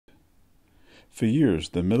For years,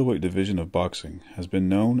 the middleweight division of boxing has been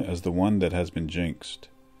known as the one that has been jinxed.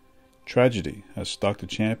 Tragedy has stalked the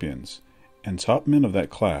champions and top men of that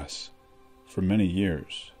class for many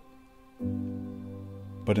years.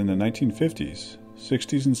 But in the 1950s,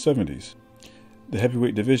 60s, and 70s, the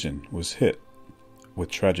heavyweight division was hit with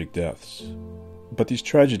tragic deaths. But these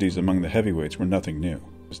tragedies among the heavyweights were nothing new.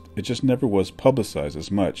 It just never was publicized as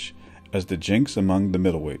much as the jinx among the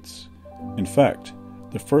middleweights. In fact,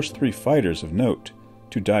 the first three fighters of note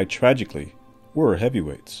to die tragically were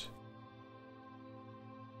heavyweights.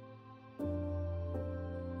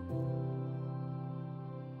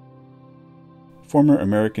 Former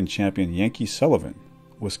American champion Yankee Sullivan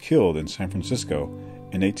was killed in San Francisco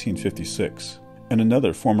in 1856, and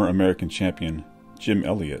another former American champion, Jim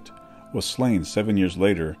Elliott, was slain 7 years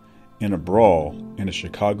later in a brawl in a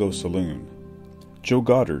Chicago saloon. Joe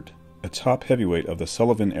Goddard, a top heavyweight of the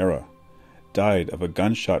Sullivan era, died of a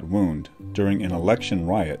gunshot wound during an election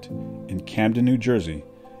riot in Camden, New Jersey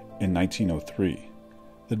in 1903.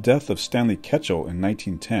 The death of Stanley Ketchel in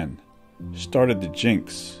 1910 started the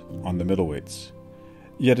jinx on the middleweights.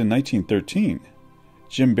 Yet in 1913,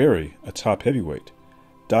 Jim Barry, a top heavyweight,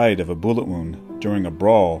 died of a bullet wound during a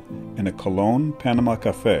brawl in a Cologne, Panama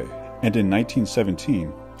cafe. And in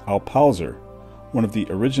 1917, Al Palzer, one of the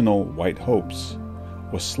original White Hopes,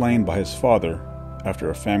 was slain by his father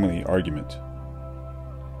after a family argument.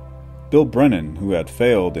 Bill Brennan, who had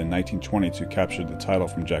failed in 1920 to capture the title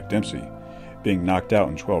from Jack Dempsey, being knocked out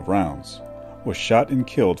in 12 rounds, was shot and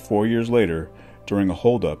killed 4 years later during a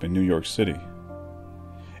holdup in New York City.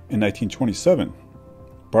 In 1927,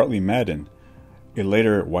 Bartley Madden, a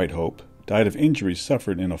later White Hope, died of injuries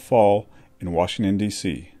suffered in a fall in Washington,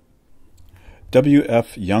 D.C.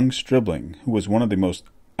 W.F. Young Stribling, who was one of the most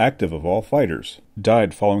active of all fighters,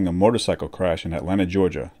 died following a motorcycle crash in Atlanta,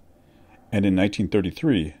 Georgia. And in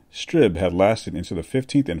 1933, Strib had lasted into the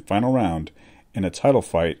 15th and final round in a title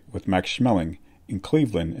fight with Max Schmeling in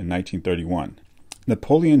Cleveland in 1931.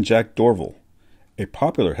 Napoleon Jack Dorval, a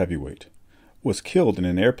popular heavyweight, was killed in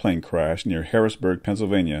an airplane crash near Harrisburg,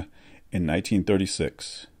 Pennsylvania in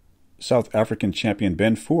 1936. South African champion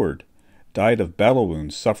Ben Ford died of battle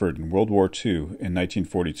wounds suffered in World War II in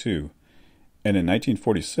 1942, and in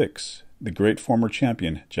 1946, the great former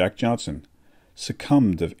champion Jack Johnson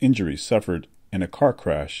succumbed of injuries suffered in a car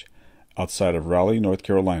crash outside of Raleigh, North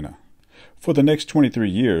Carolina. For the next 23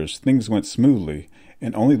 years, things went smoothly,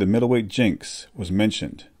 and only the middleweight jinx was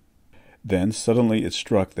mentioned. Then suddenly it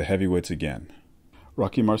struck the heavyweights again.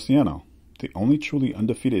 Rocky Marciano, the only truly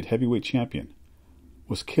undefeated heavyweight champion,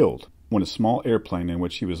 was killed when a small airplane in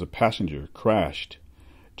which he was a passenger crashed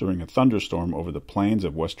during a thunderstorm over the plains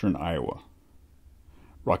of western Iowa.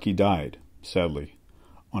 Rocky died, sadly,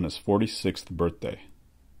 on his 46th birthday,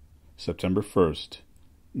 September 1st,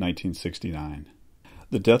 1969.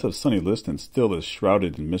 The death of Sonny Liston still is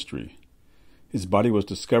shrouded in mystery. His body was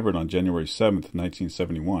discovered on January 7,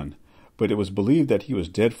 1971, but it was believed that he was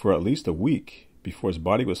dead for at least a week before his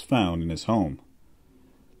body was found in his home.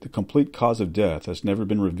 The complete cause of death has never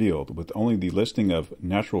been revealed, with only the listing of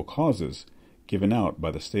natural causes given out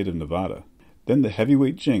by the state of Nevada. Then the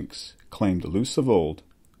heavyweight jinx claimed Lou Savold,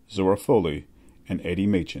 Zora Foley, and Eddie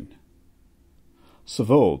Machen.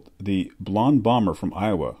 Savold, the blonde bomber from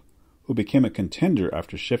Iowa, who became a contender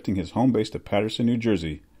after shifting his home base to Paterson, New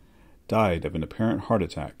Jersey, died of an apparent heart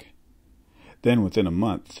attack. Then within a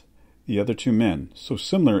month, the other two men, so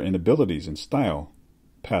similar in abilities and style,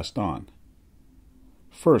 passed on.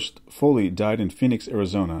 First, Foley died in Phoenix,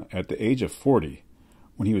 Arizona at the age of 40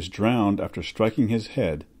 when he was drowned after striking his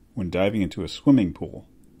head when diving into a swimming pool.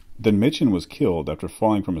 Then Machen was killed after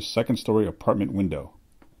falling from a second-story apartment window,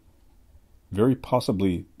 very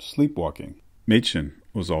possibly sleepwalking. Machen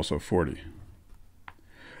was also 40.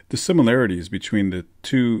 The similarities between the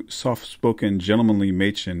two soft-spoken, gentlemanly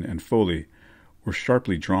Machen and Foley were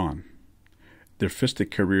sharply drawn. Their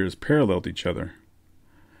fistic careers paralleled each other.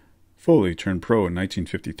 Foley turned pro in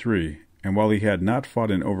 1953, and while he had not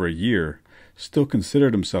fought in over a year, still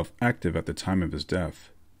considered himself active at the time of his death.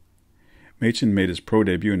 Machen made his pro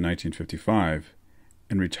debut in 1955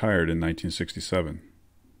 and retired in 1967.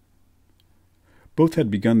 Both had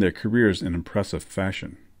begun their careers in impressive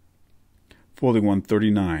fashion. Foley won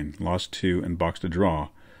 39, lost 2, and boxed a draw,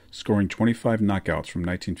 scoring 25 knockouts from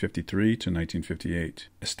 1953 to 1958,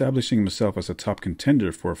 establishing himself as a top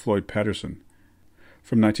contender for Floyd Patterson.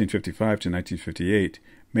 From 1955 to 1958,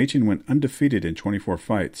 Machen went undefeated in 24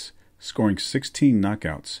 fights, scoring 16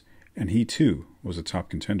 knockouts, and he too was a top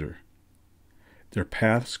contender. Their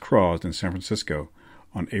paths crossed in San Francisco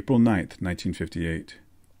on April 9, 1958.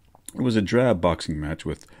 It was a drab boxing match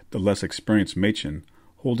with the less experienced Machen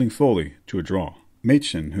holding Foley to a draw.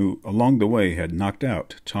 Machen, who along the way had knocked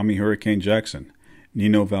out Tommy Hurricane Jackson,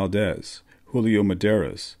 Nino Valdez, Julio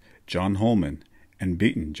Medeiros, John Holman, and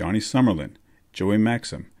beaten Johnny Summerlin, Joey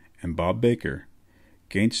Maxim, and Bob Baker,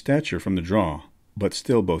 gained stature from the draw, but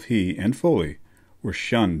still both he and Foley were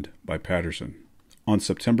shunned by Patterson. On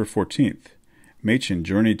September 14th, Machen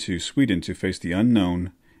journeyed to Sweden to face the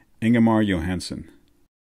unknown Ingemar Johansson.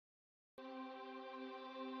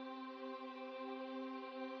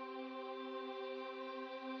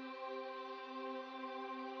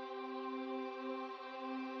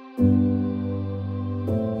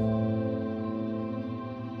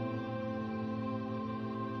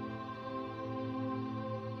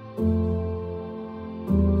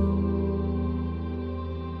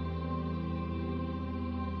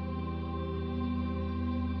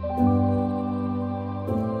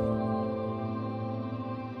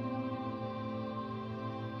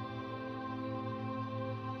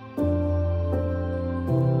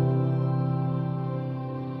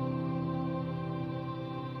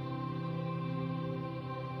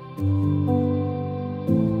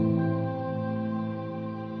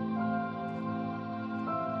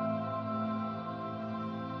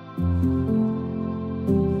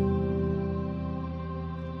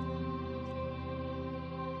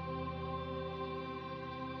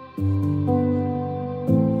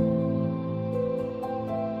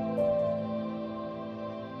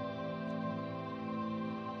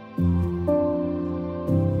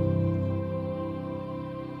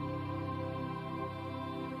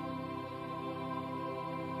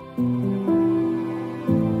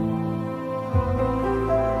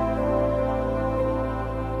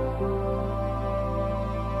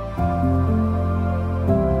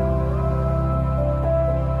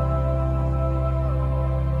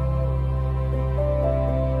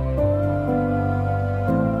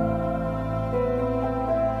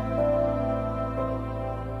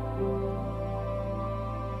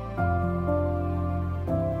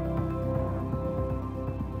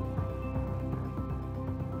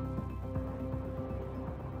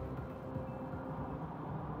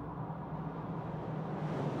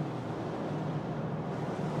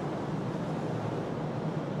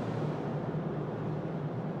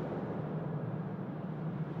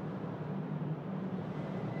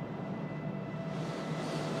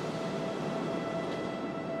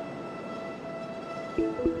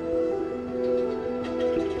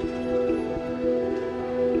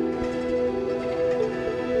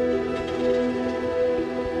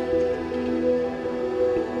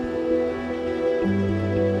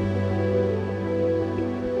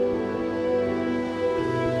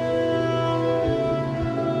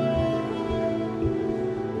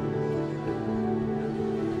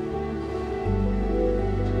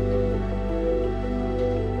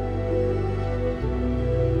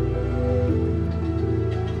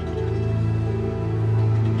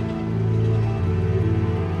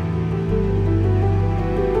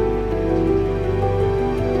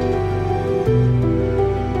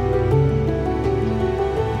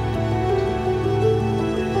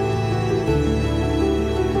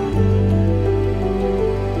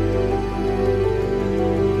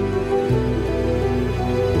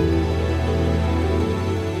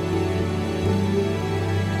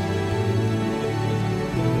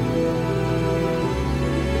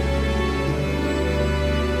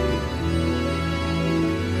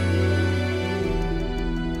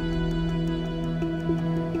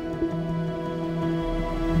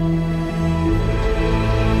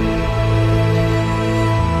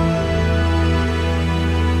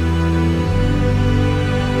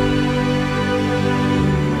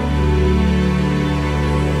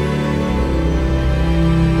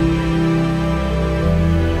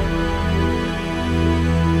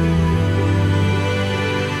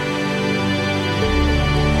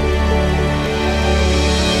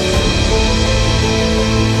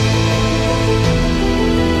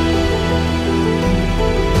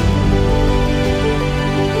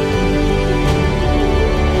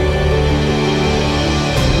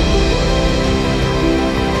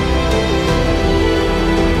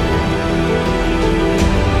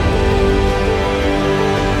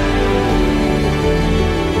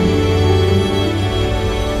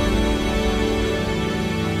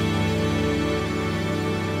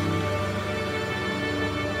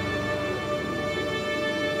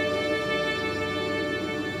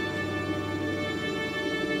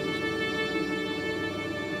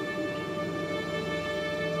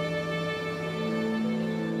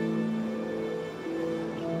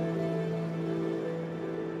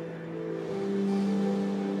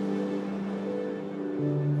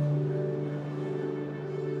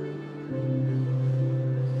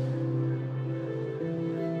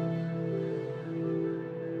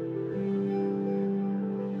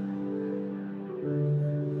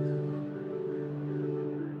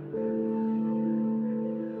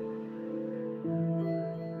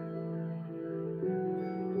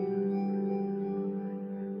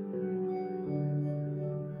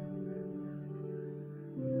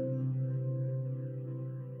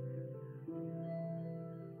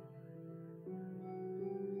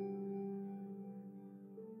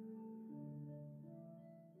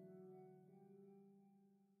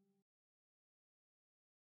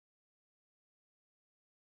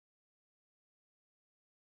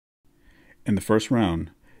 In the first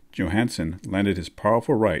round, Johansson landed his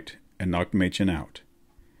powerful right and knocked Machen out,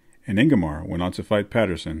 and Ingemar went on to fight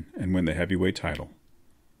Patterson and win the heavyweight title.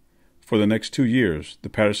 For the next 2 years, the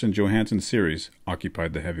Patterson-Johansson series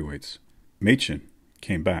occupied the heavyweights. Machen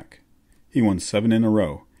came back. He won 7 in a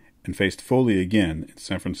row and faced Foley again in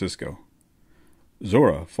San Francisco.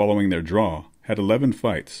 Zora, following their draw, had 11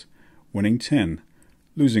 fights, winning 10,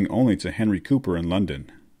 losing only to Henry Cooper in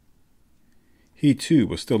London. He too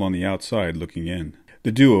was still on the outside looking in.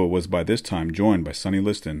 The duo was by this time joined by Sonny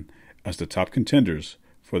Liston as the top contenders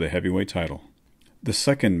for the heavyweight title. The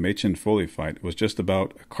second Machen-Foley fight was just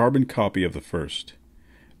about a carbon copy of the first.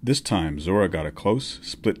 This time Zora got a close,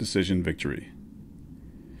 split-decision victory.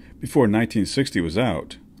 Before 1960 was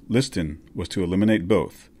out, Liston was to eliminate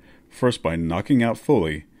both, first by knocking out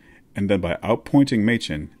Foley, and then by outpointing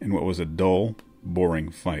Machen in what was a dull, boring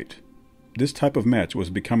fight. This type of match was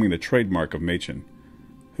becoming the trademark of Machen,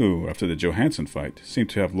 who, after the Johansson fight, seemed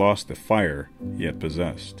to have lost the fire he had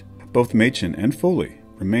possessed. Both Machen and Foley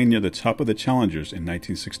remained near the top of the challengers in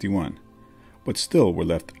 1961, but still were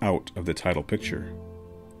left out of the title picture.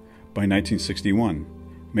 By 1961,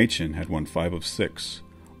 Machen had won 5 of 6,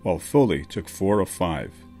 while Foley took 4 of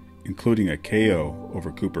 5, including a KO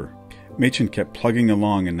over Cooper. Machen kept plugging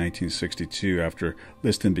along in 1962 after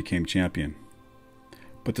Liston became champion.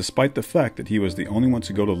 But despite the fact that he was the only one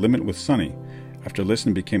to go to limit with Sonny after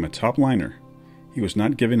Liston became a top liner, he was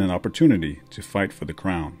not given an opportunity to fight for the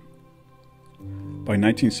crown. By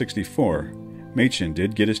 1964, Machen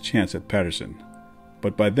did get his chance at Patterson,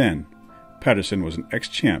 but by then, Patterson was an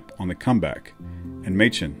ex-champ on the comeback, and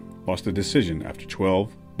Machen lost the decision after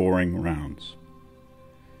 12 boring rounds.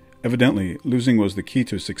 Evidently, losing was the key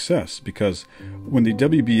to success because when the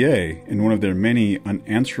WBA, in one of their many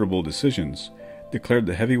unanswerable decisions, declared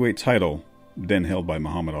the heavyweight title, then held by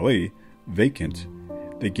Muhammad Ali, vacant,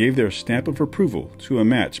 they gave their stamp of approval to a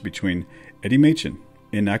match between Eddie Machen,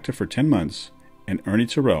 inactive for 10 months, and Ernie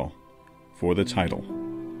Terrell for the title.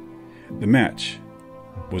 The match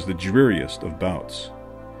was the dreariest of bouts.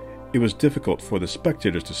 It was difficult for the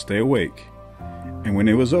spectators to stay awake, and when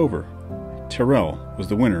it was over, Terrell was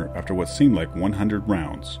the winner after what seemed like 100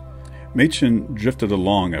 rounds. Machen drifted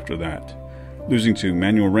along after that, losing to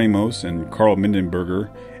Manuel Ramos and Carl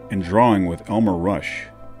Mindenberger and drawing with Elmer Rush.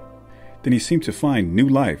 Then he seemed to find new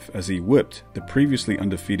life as he whipped the previously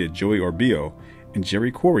undefeated Joey Orbillo and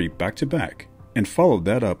Jerry Quarry back-to-back, and followed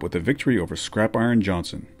that up with a victory over Scrap Iron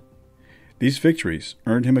Johnson. These victories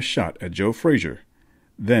earned him a shot at Joe Frazier,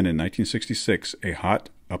 then in 1966 a hot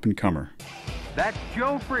up-and-comer. That's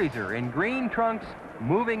Joe Frazier in green trunks,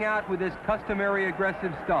 moving out with his customary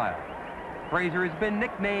aggressive style. Frazier has been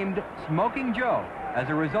nicknamed Smoking Joe as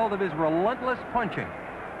a result of his relentless punching.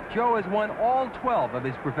 Joe has won all 12 of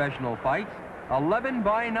his professional fights, 11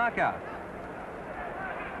 by knockouts.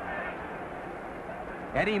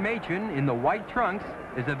 Eddie Machen, in the white trunks,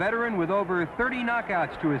 is a veteran with over 30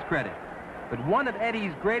 knockouts to his credit. But one of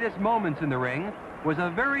Eddie's greatest moments in the ring was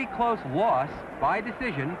a very close loss by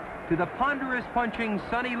decision to the ponderous punching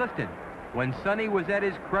Sonny Liston when Sonny was at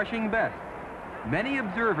his crushing best. Many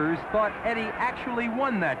observers thought Eddie actually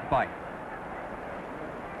won that fight.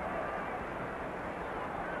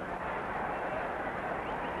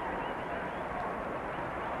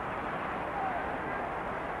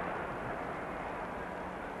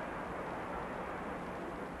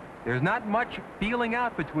 There's not much feeling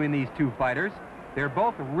out between these two fighters. They're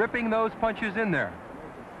both ripping those punches in there.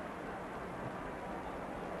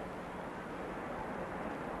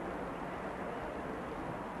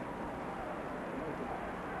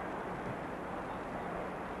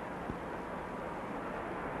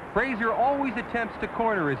 Frazier always attempts to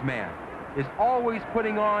corner his man, is always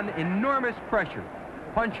putting on enormous pressure,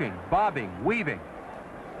 punching, bobbing, weaving.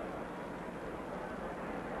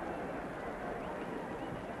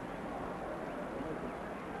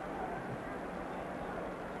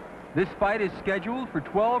 This fight is scheduled for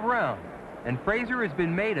 12 rounds, and Frazier has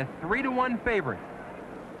been made a 3-to-1 favorite.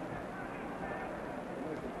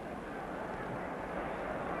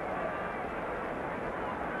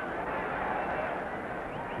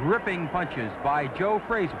 Ripping punches by Joe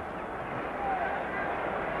Frazier.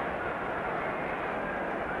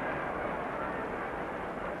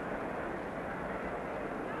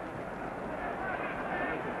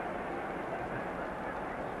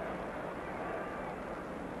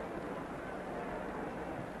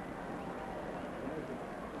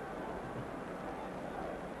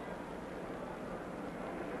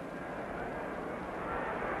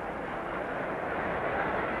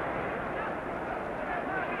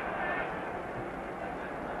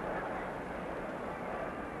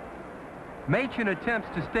 Machen attempts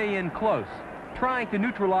to stay in close, trying to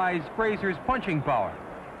neutralize Frazier's punching power.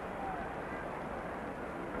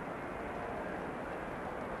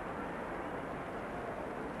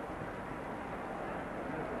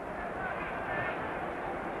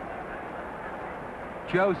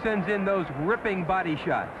 Joe sends in those ripping body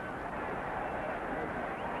shots.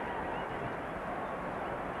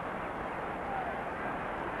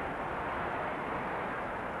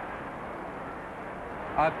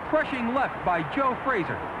 A crushing left by Joe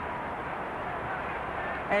Frazier.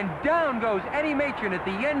 And down goes Eddie Machen at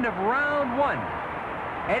the end of round one.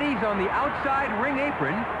 Eddie's on the outside ring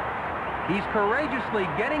apron. He's courageously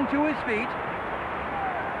getting to his feet.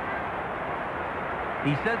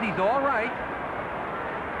 He says he's all right.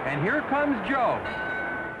 And here comes Joe.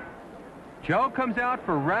 Joe comes out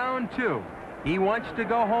for round two. He wants to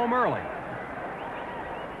go home early.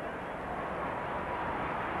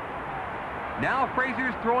 Now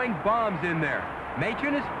Frazier's throwing bombs in there.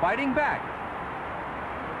 Machen is fighting back.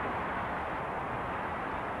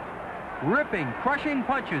 Ripping, crushing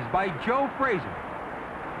punches by Joe Frazier.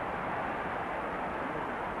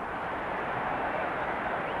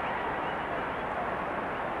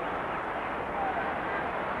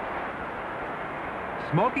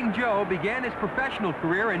 Smoking Joe began his professional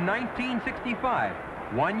career in 1965,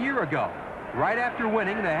 1 year ago, right after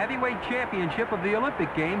winning the heavyweight championship of the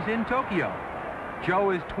Olympic Games in Tokyo.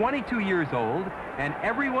 Joe is 22 years old, and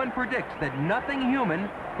everyone predicts that nothing human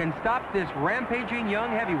can stop this rampaging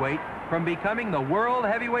young heavyweight from becoming the world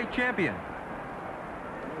heavyweight champion.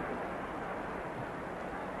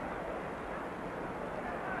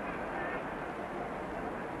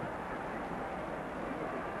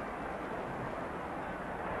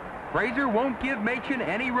 Frazier won't give Machen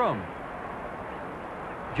any room.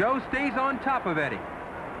 Joe stays on top of Eddie.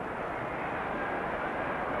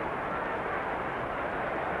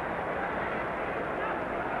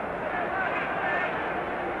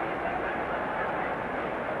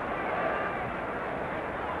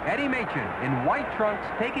 Eddie Machen in white trunks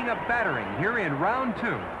taking up battering here in round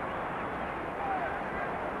two.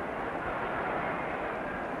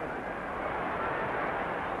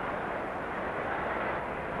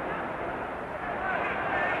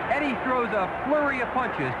 Eddie throws a flurry of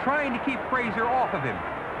punches, trying to keep Frazier off of him.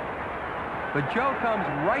 But Joe comes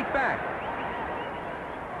right back.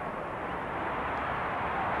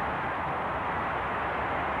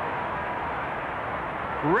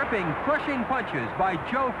 Ripping, crushing punches by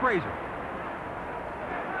Joe Frazier.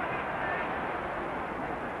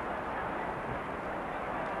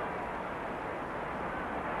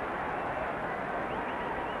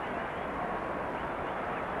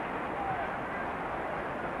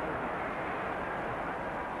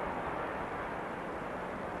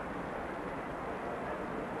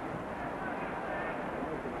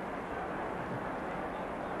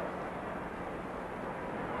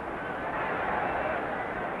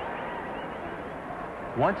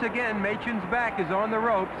 Once again, Machen's back is on the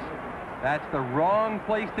ropes. That's the wrong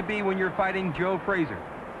place to be when you're fighting Joe Frazier.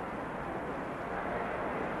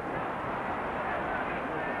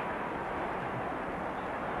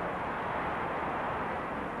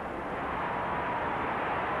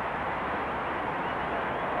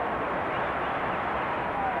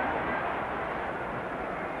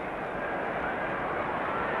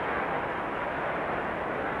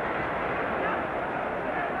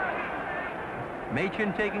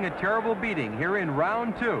 Machen taking a terrible beating here in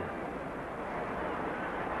round two.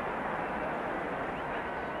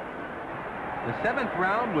 The seventh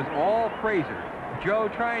round was all Frazier. Joe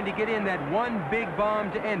trying to get in that one big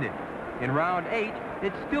bomb to end it. In round 8,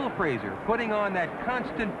 it's still Frazier putting on that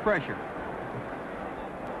constant pressure.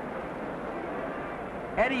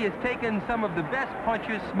 Eddie has taken some of the best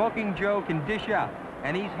punches Smoking Joe can dish out,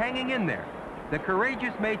 and he's hanging in there. The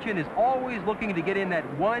courageous Machen is always looking to get in that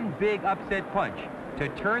one big upset punch to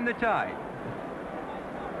turn the tide.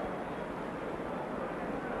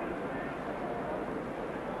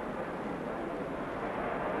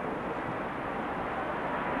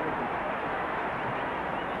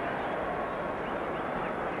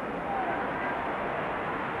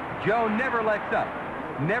 Joe never lets up,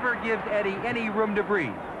 never gives Eddie any room to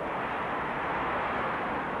breathe.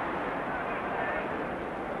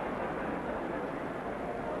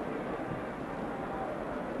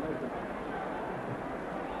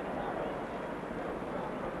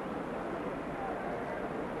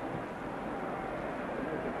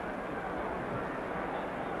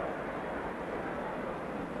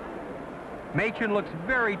 Machen looks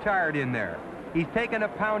very tired in there. He's taken a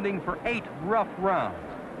pounding for 8 rough rounds.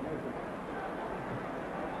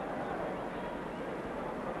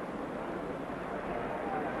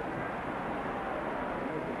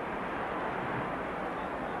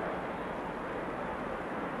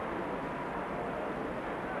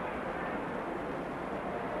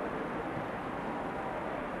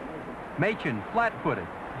 Machen flat-footed,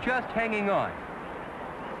 just hanging on.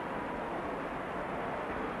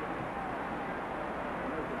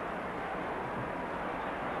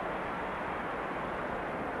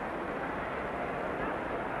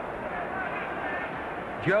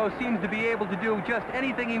 Joe seems to be able to do just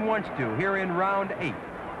anything he wants to here in round 8.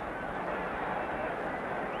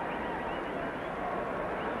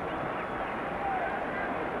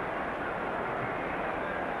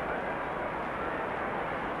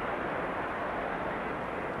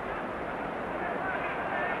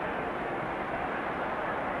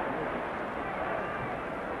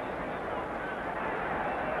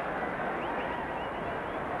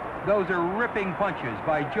 Those are ripping punches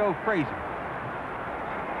by Joe Frazier.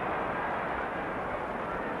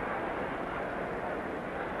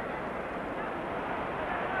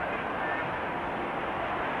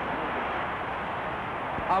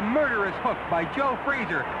 A murderous hook by Joe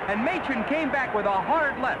Frazier, and Machen came back with a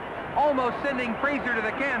hard left, almost sending Frazier to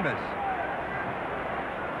the canvas.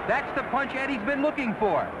 That's the punch Eddie's been looking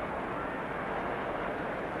for.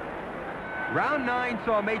 Round 9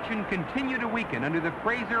 saw Machen continue to weaken under the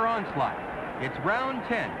Frazier onslaught. It's round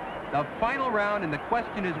 10, the final round, and the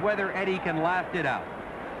question is whether Eddie can last it out.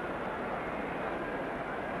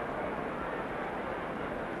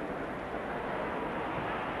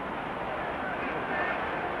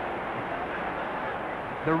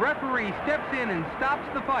 The referee steps in and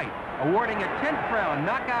stops the fight, awarding a 10th round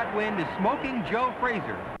knockout win to smoking Joe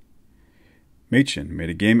Frazier. Machen made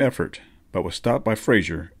a game effort, but was stopped by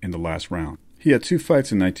Frazier in the last round. He had 2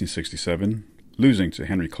 fights in 1967, losing to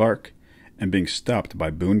Henry Clark and being stopped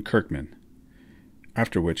by Boone Kirkman,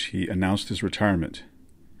 after which he announced his retirement.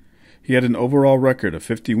 He had an overall record of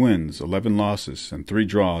 50 wins, 11 losses, and 3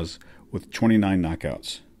 draws with 29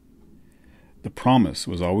 knockouts. The promise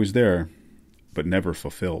was always there, but never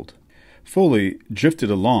fulfilled. Foley drifted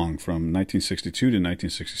along from 1962 to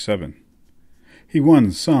 1967. He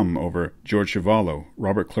won some over George Chuvalo,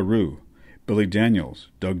 Robert Claroux, Billy Daniels,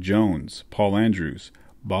 Doug Jones, Paul Andrews,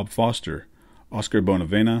 Bob Foster, Oscar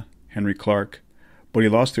Bonavena, Henry Clark, but he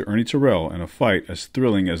lost to Ernie Terrell in a fight as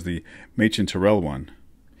thrilling as the Machen-Terrell one.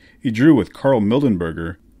 He drew with Carl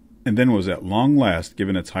Mildenberger and then was at long last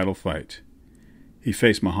given a title fight. He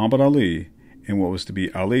faced Muhammad Ali in what was to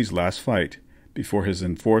be Ali's last fight before his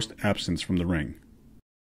enforced absence from the ring.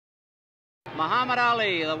 Muhammad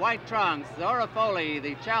Ali, the white trunks. Zora Foley,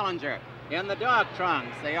 the challenger. In the dark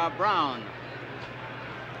trunks, they are brown.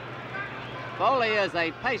 Foley is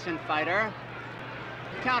a patient fighter,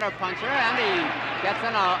 counter-puncher, and he gets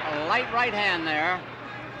in a light right hand there.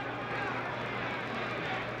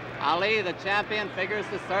 Ali, the champion, figures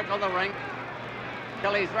to circle the ring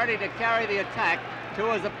till he's ready to carry the attack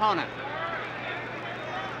to his opponent.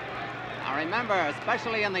 Now remember,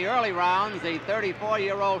 especially in the early rounds, the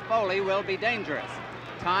 34-year-old Foley will be dangerous.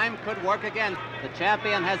 Time could work again. The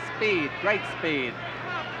champion has speed, great speed.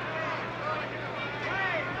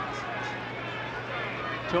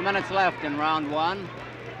 2 minutes left in round 1.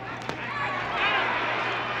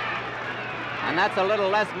 And that's a little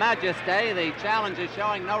less majesty. The challenger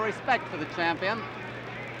showing no respect for the champion.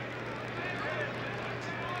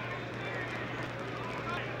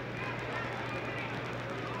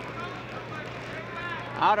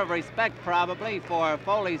 Out of respect, probably, for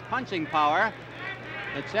Foley's punching power,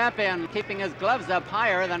 the champion keeping his gloves up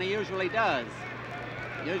higher than he usually does.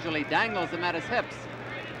 Usually dangles them at his hips.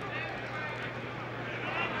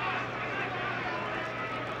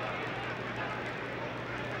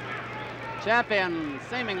 Champion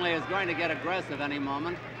seemingly is going to get aggressive any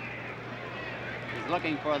moment. He's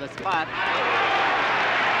looking for the spot.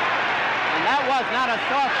 And that was not a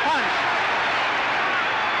soft punch.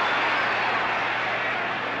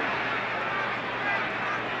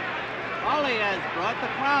 Foley has brought the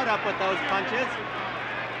crowd up with those punches.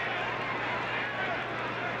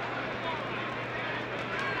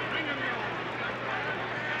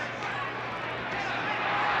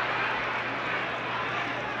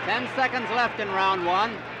 Ten seconds left in round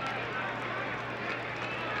 1.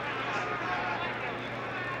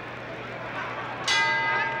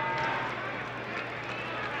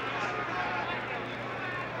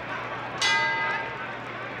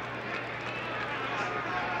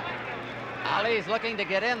 Ali's looking to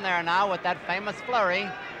get in there now with that famous flurry.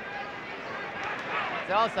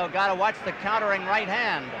 He's also got to watch the countering right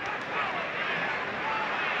hand.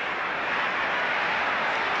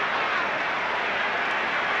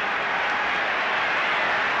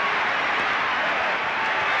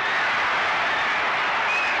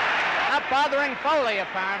 Not bothering Foley,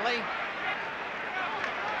 apparently.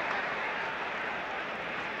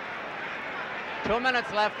 Two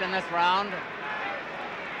minutes left in this round.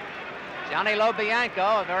 Johnny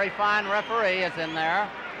Lobianco, a very fine referee, is in there.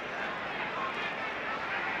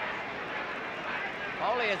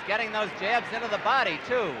 Foley is getting those jabs into the body,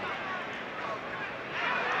 too.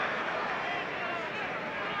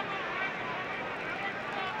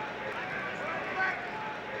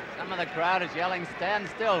 Some of the crowd is yelling, "Stand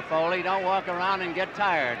still, Foley. Don't walk around and get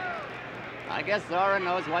tired." I guess Zora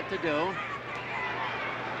knows what to do.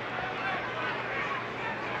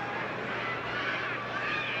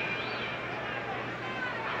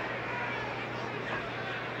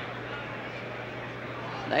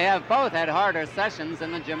 They have both had harder sessions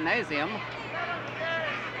in the gymnasium,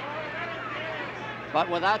 but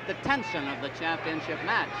without the tension of the championship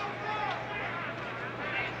match.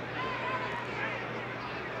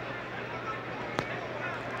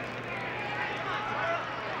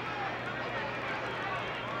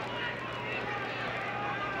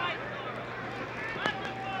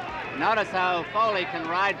 Notice how Foley can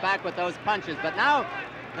ride back with those punches, but now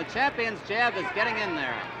the champion's jab is getting in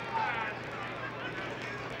there.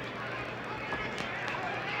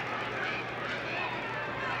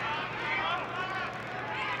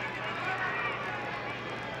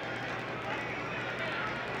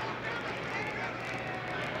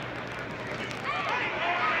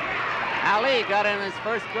 Ali got in his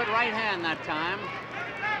first good right hand that time.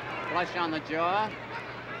 Flush on the jaw.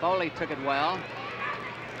 Foley took it well.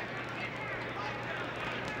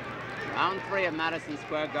 Round 3 of Madison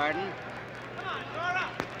Square Garden.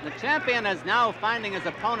 The champion is now finding his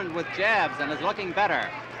opponent with jabs and is looking better.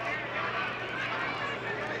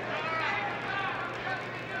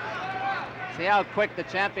 See how quick the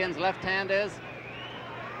champion's left hand is?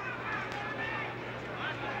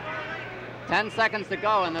 10 seconds to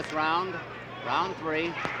go in this round. Round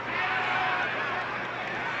 3.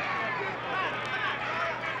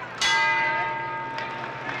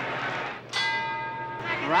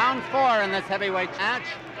 Round 4 in this heavyweight match.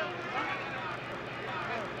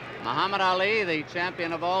 Muhammad Ali, the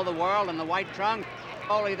champion of all the world in the white trunk.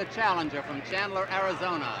 Foley, the challenger from Chandler,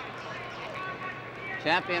 Arizona.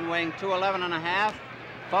 Champion weighing 211.5.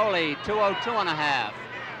 Foley, 202.5.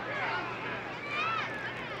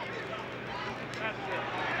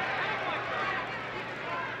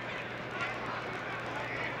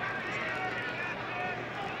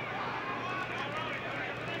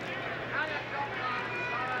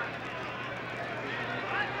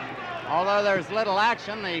 Although there's little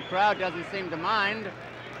action, the crowd doesn't seem to mind.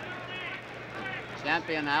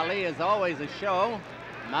 Champion Ali is always a show,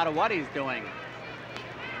 no matter what he's doing.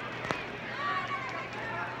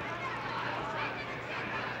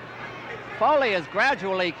 Foley is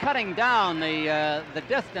gradually cutting down the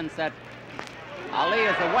distance that Ali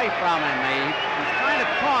is away from him. He's trying to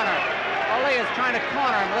corner. Foley is trying to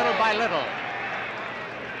corner him little by little.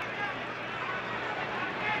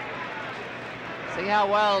 See how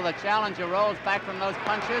well the challenger rolls back from those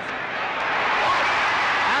punches?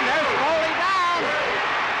 And there's Foley down!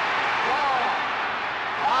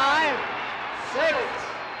 5, 6,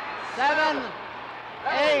 7,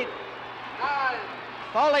 8.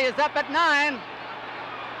 Foley is up at 9.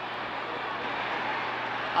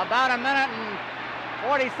 About a minute and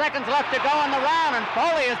 40 seconds left to go in the round, and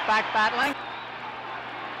Foley is back battling.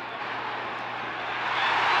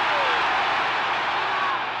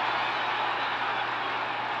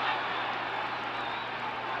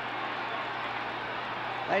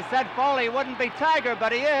 They said Foley wouldn't be Tiger,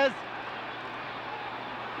 but he is.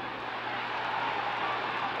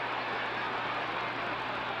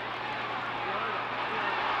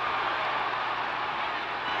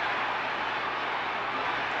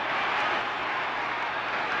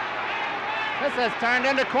 This has turned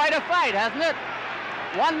into quite a fight, hasn't it?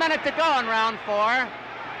 1 minute to go in round 4.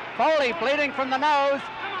 Foley bleeding from the nose.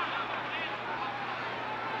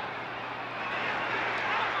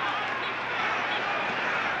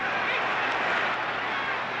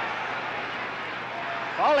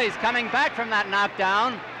 Foley's coming back from that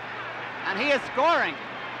knockdown, and he is scoring.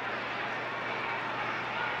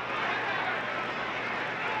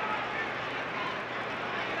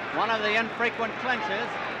 One of the infrequent clinches.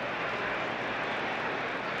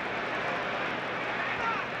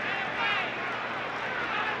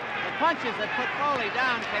 The punches that put Foley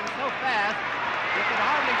down came so fast, you could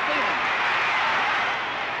hardly see them.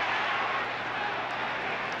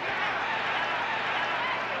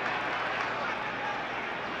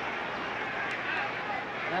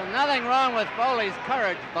 There's nothing wrong with Foley's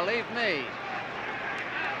courage, believe me.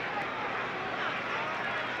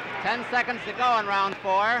 10 seconds to go in round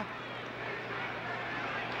 4.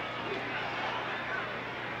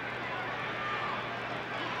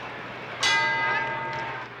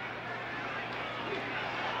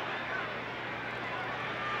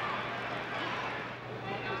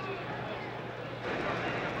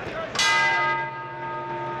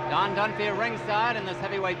 John Dunphy ringside in this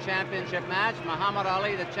heavyweight championship match. Muhammad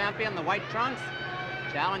Ali, the champion, the white trunks,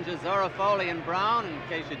 challenges Zora Foley in brown. In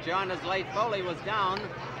case you joined us late, Foley was down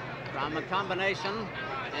from a combination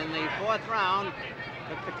in the fourth round.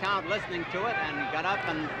 Took the count listening to it and got up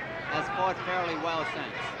and has fought fairly well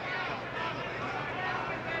since.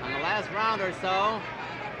 In the last round or so,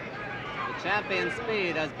 the champion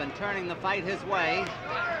Speed has been turning the fight his way.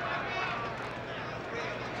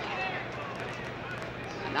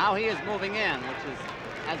 And now he is moving in, which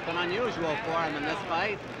has been unusual for him in this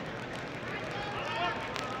fight.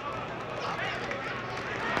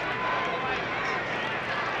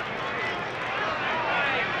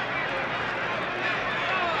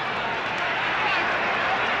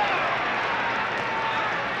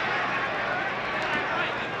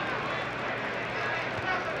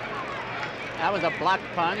 That was a block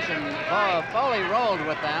punch, and Foley rolled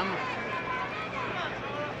with them.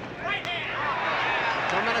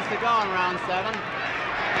 2 minutes to go in round 7.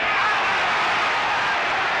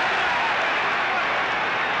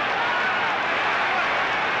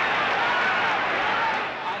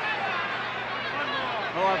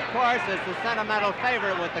 Who, of course, is the sentimental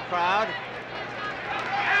favorite with the crowd.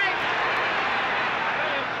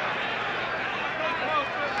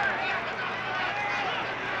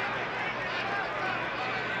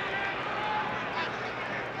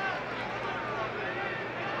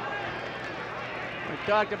 We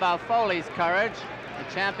talked about Foley's courage. The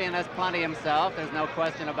champion has plenty himself. There's no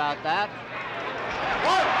question about that.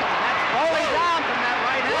 That's Foley down from that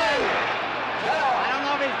right hand. I don't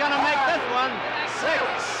know if he's going to make this one. 6,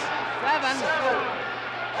 7,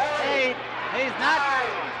 8. He's not.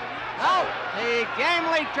 No, he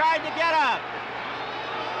gamely tried to get up.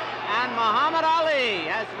 And Muhammad Ali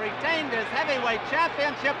has retained his heavyweight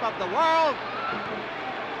championship of the world.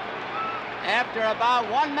 After about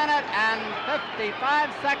 1 minute and 55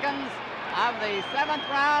 seconds of the 7th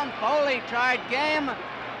round, Foley tried gamely.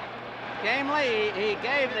 He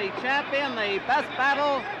gave the champion the best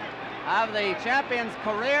battle of the champion's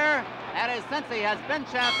career. That is, since he has been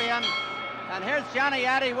champion. And here's Johnny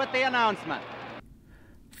Addy with the announcement.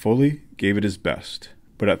 Foley gave it his best,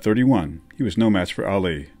 but at 31, he was no match for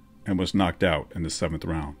Ali and was knocked out in the 7th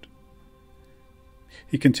round.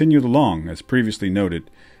 He continued along, as previously noted,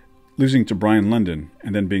 losing to Brian London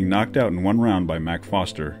and then being knocked out in 1 round by Mac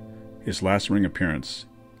Foster, his last ring appearance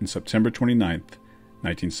in September 29th,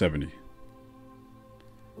 1970.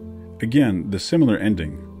 Again, the similar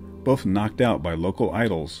ending, both knocked out by local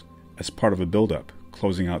idols as part of a build-up,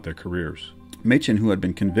 closing out their careers. Machen, who had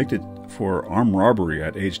been convicted for armed robbery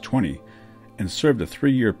at age 20 and served a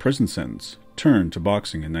 3-year prison sentence, turned to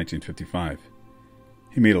boxing in 1955.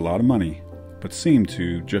 He made a lot of money, but seemed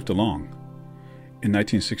to drift along. In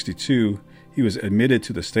 1962, he was admitted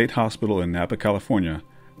to the state hospital in Napa, California,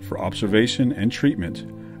 for observation and treatment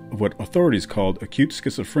of what authorities called acute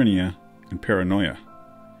schizophrenia and paranoia.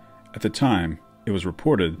 At the time, it was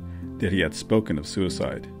reported that he had spoken of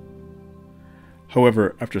suicide.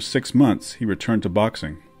 However, after 6 months, he returned to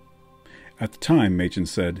boxing. At the time, Machen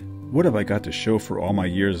said, "What have I got to show for all my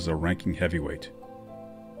years as a ranking heavyweight?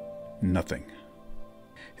 Nothing."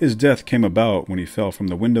 His death came about when he fell from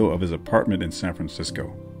the window of his apartment in San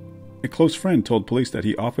Francisco. A close friend told police that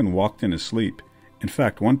he often walked in his sleep. In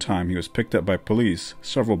fact, one time he was picked up by police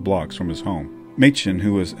several blocks from his home. Machen,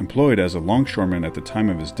 who was employed as a longshoreman at the time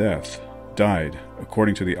of his death, died,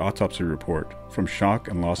 according to the autopsy report, from shock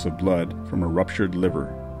and loss of blood from a ruptured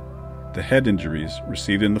liver. The head injuries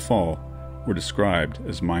received in the fall were described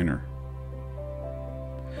as minor.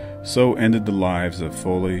 So ended the lives of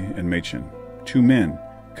Foley and Machen, 2 men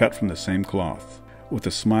cut from the same cloth. With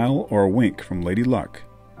a smile or a wink from Lady Luck,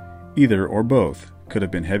 either or both could have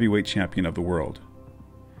been heavyweight champion of the world.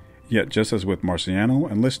 Yet just as with Marciano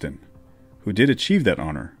and Liston, who did achieve that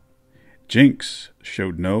honor, Jinx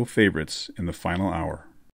showed no favorites in the final hour.